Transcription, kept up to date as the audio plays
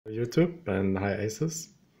YouTube and hi ASUS.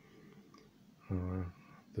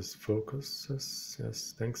 This focuses,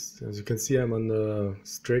 yes, thanks. As you can see, I'm on the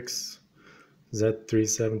Strix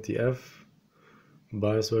Z370F.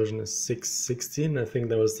 BIOS version is 6.16. I think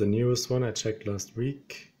that was the newest one I checked last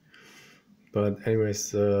week. But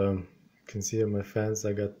anyways, you can see on my fans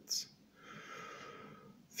I got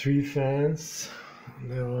 3 fans.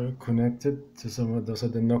 They're all connected to some. Those are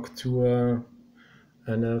the Noctua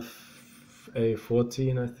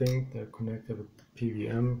NF-A14, I think. They're connected with the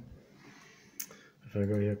PWM. If I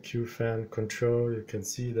go here, Q fan control, you can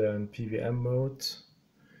see they're in PWM mode.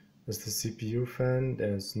 There's the CPU fan.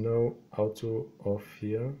 There's no auto off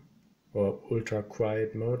here, or ultra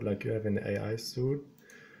quiet mode like you have in the AI suite.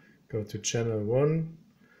 Go to channel 1.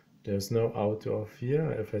 There's no auto off here.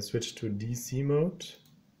 If I switch to DC mode,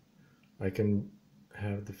 I can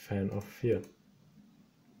have the fan off here.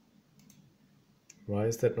 Why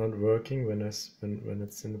is that not working when it's in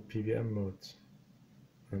the PWM mode?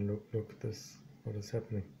 And look at this. What is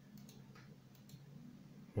happening?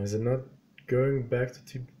 Why is it not going back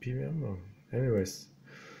to PWM mode? Anyways,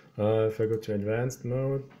 if I go to advanced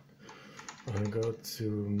mode, I go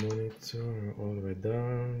to monitor all the way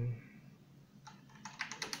down.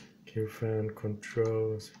 Q fan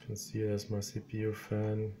controls. You can see there's my CPU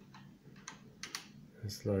fan.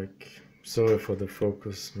 It's like, sorry for the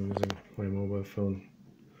focus, I'm using my mobile phone.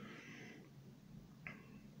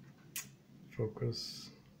 Focus.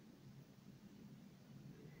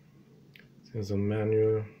 There's a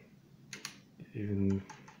manual. Even,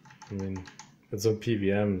 I mean, it's on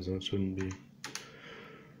PWM, so it shouldn't be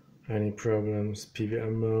any problems.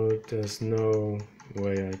 PWM mode, there's no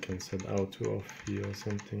way I can set auto off here or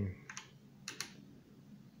something.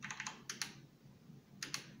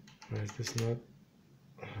 Why is this not?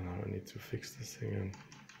 Oh, I need to fix this again.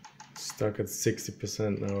 Stuck at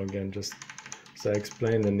 60% now again, just as I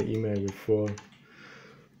explained in the email before.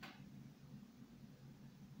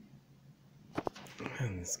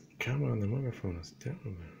 Man, this camera on the microphone is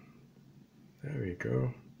terrible. There we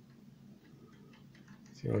go.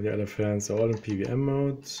 See, all the other fans are all in PWM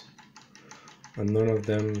mode, and none of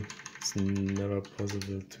them is never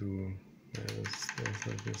possible to. There's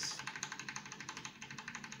like this.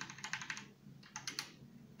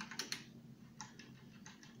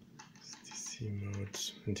 DC mode,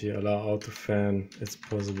 and here allow auto fan. It's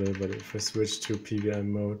possible, but if I switch to PWM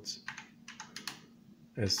mode,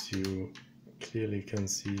 as you clearly can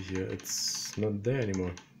see here, it's not there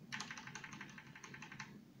anymore.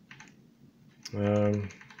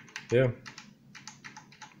 Yeah,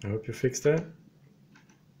 I hope you fix that,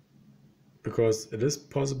 because it is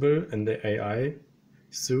possible in the AI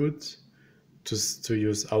suite to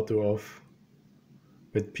use auto off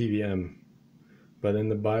with PWM, but in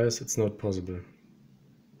the BIOS it's not possible.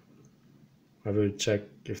 I will check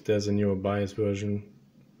if there's a newer BIOS version.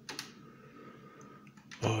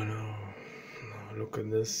 Oh no, look at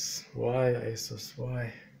this. Why ASUS?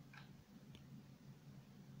 Why?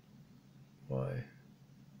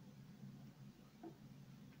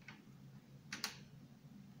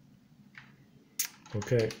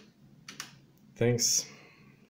 Okay, thanks.